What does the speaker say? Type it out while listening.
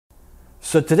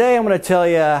So today I'm going to tell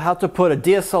you how to put a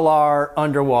DSLR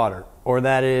underwater, or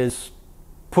that is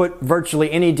put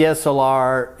virtually any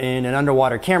DSLR in an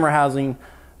underwater camera housing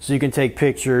so you can take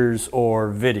pictures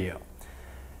or video.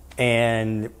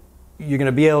 And you're going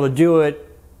to be able to do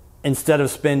it instead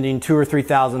of spending $2,000 or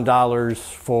 $3,000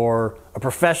 for a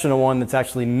professional one that's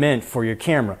actually meant for your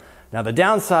camera. Now the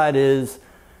downside is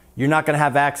you're not going to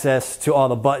have access to all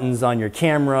the buttons on your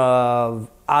camera,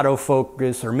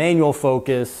 autofocus or manual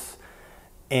focus,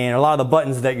 and a lot of the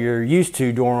buttons that you're used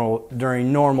to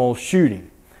during normal shooting.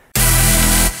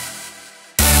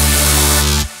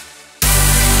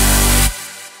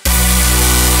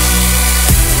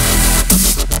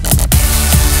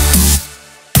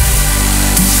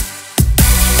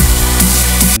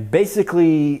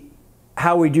 Basically,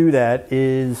 how we do that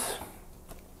is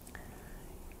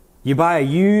you buy a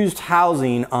used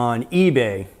housing on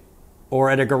eBay or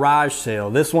at a garage sale.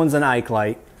 This one's an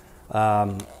Ike-Light.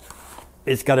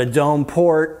 It's got a dome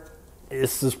port.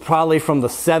 This is probably from the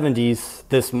 70s,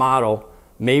 this model,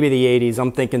 maybe the 80s.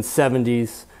 I'm thinking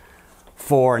 70s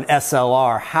for an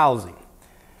SLR housing.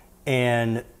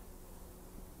 And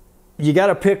you got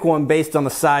to pick one based on the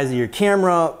size of your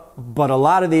camera, but a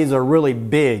lot of these are really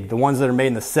big, the ones that are made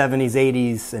in the 70s,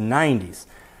 80s, and 90s.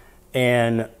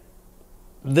 And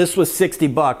this was 60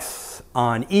 bucks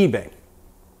on eBay,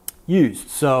 used.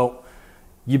 So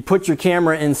you put your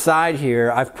camera inside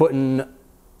here. I've put in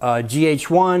a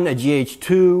GH1, a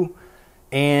GH2,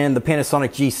 and the Panasonic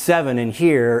G7 in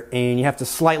here, and you have to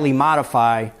slightly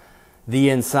modify the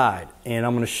inside. And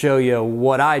I'm going to show you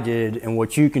what I did and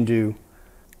what you can do.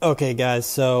 Okay guys,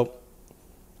 so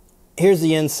here's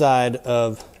the inside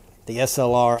of the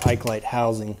SLR Ike-Light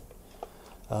housing.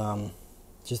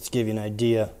 Just to give you an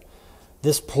idea.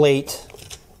 This plate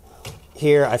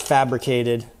here I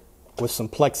fabricated with some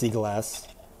plexiglass.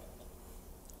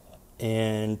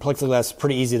 And plexiglass is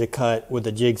pretty easy to cut with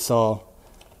a jigsaw.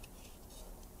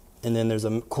 And then there's a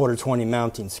 1/4-20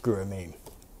 mounting screw I made.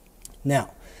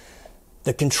 Now,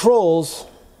 the controls,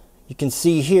 you can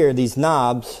see here, these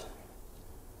knobs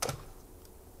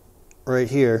right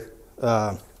here.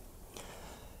 You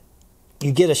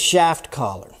get a shaft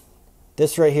collar.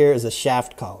 This right here is a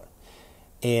shaft collar.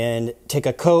 And take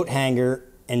a coat hanger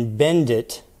and bend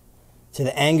it to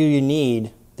the angle you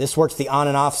need. This works the on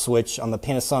and off switch on the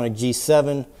Panasonic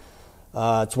G7.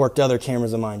 It's worked other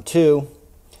cameras of mine too.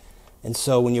 And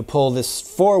so when you pull this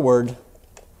forward,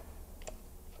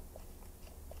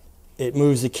 it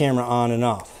moves the camera on and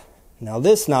off. Now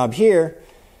this knob here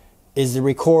is the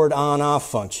record on off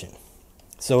function.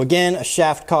 So again, a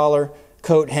shaft collar,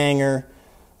 coat hanger.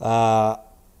 I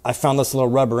found this little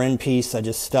rubber end piece I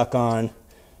just stuck on.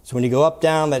 So when you go up,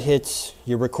 down, that hits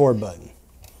your record button.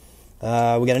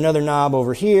 We got another knob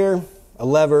over here, a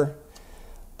lever,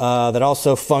 that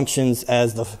also functions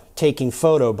as the taking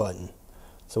photo button.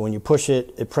 So when you push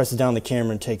it, it presses down the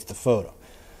camera and takes the photo.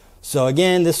 So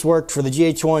again, this worked for the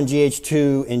GH1,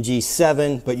 GH2, and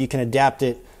G7, but you can adapt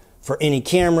it for any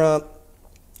camera.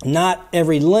 Not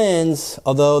every lens,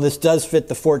 although this does fit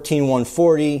the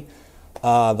 14-140,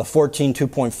 the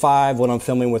 14-2.5, what I'm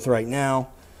filming with right now.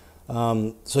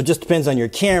 So it just depends on your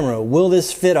camera. Will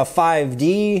this fit a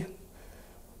 5D?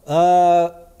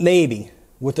 Maybe.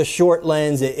 With a short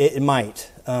lens, it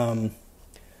might.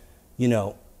 You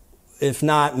know, if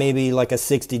not, maybe like a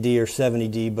 60D or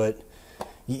 70D, but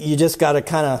you just got to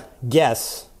kind of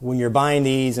guess when you're buying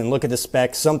these and look at the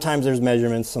specs. Sometimes there's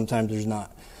measurements, sometimes there's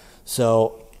not.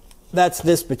 So that's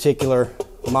this particular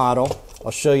model.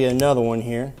 I'll show you another one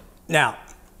here. Now,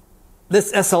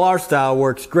 this SLR style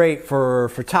works great for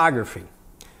photography.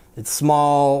 It's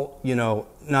small, you know,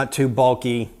 not too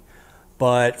bulky.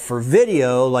 But for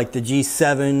video, like the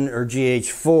G7 or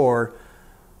GH4,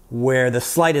 where the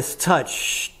slightest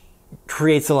touch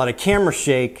creates a lot of camera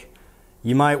shake,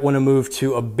 you might want to move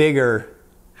to a bigger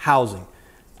housing.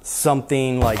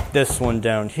 Something like this one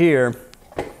down here.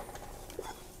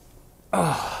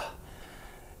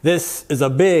 This is a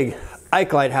big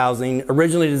Ike-Light housing,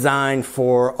 originally designed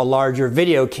for a larger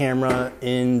video camera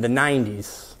in the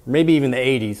 90s, maybe even the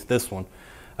 80s, this one.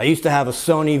 I used to have a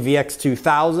Sony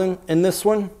VX2000 in this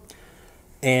one,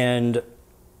 and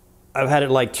I've had it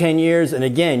like 10 years, and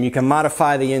again, you can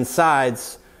modify the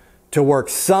insides to work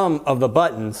some of the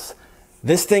buttons.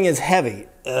 This thing is heavy.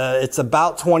 It's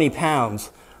about 20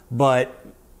 pounds, but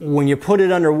when you put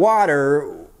it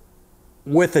underwater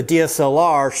with a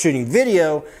DSLR shooting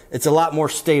video, it's a lot more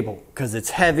stable because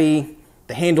it's heavy,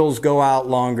 the handles go out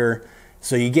longer,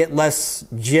 so you get less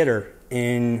jitter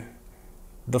in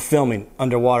the filming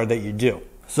underwater that you do.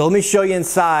 So let me show you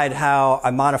inside how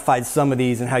I modified some of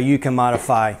these and how you can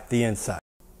modify the inside.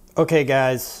 Okay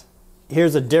guys,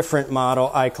 here's a different model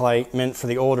iClite meant for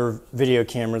the older video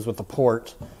cameras with the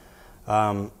port.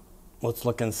 Let's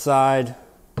look inside.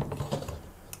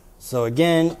 So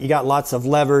again, you got lots of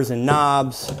levers and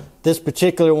knobs. This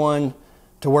particular one,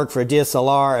 to work for a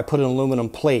DSLR, I put an aluminum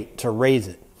plate to raise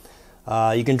it.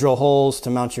 You can drill holes to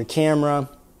mount your camera.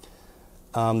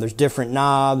 There's different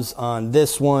knobs on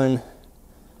this one.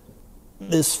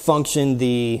 This function,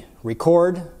 the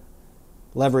record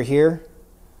lever here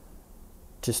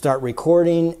to start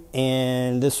recording,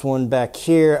 and this one back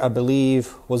here I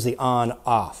believe was the on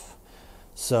off.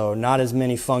 So not as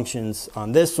many functions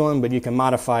on this one, but you can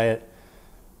modify it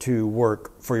to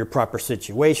work for your proper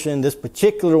situation. This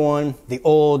particular one, the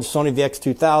old Sony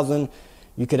VX2000,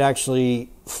 you could actually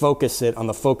focus it on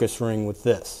the focus ring with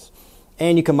this.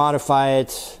 And you can modify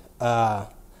it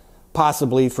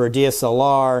possibly for a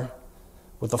DSLR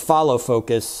with a follow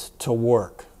focus to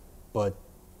work, but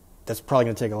that's probably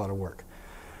going to take a lot of work.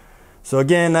 So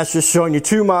again, that's just showing you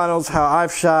two models, how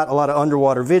I've shot a lot of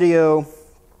underwater video.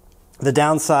 The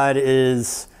downside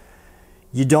is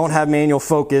you don't have manual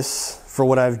focus for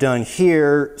what I've done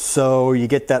here, so you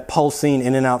get that pulsing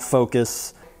in and out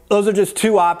focus. Those are just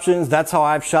two options. That's how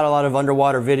I've shot a lot of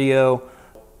underwater video.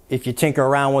 If you tinker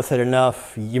around with it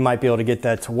enough, you might be able to get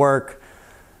that to work.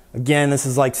 Again, this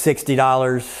is like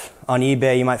 $60 on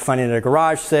eBay. You might find it at a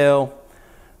garage sale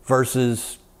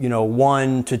versus, you know,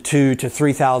 $1,000 to $2,000 to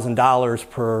 $3,000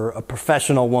 per a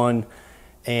professional one.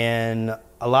 And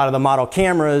a lot of the model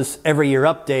cameras every year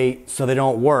update, so they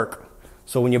don't work.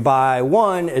 So when you buy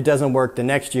one, it doesn't work the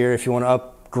next year. If you want to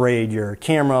upgrade your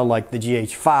camera like the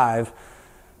GH5,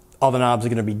 all the knobs are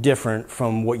going to be different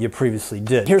from what you previously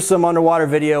did. Here's some underwater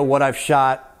video, what I've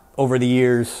shot over the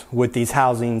years with these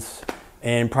housings,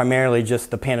 and primarily just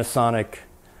the Panasonic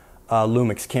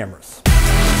Lumix cameras.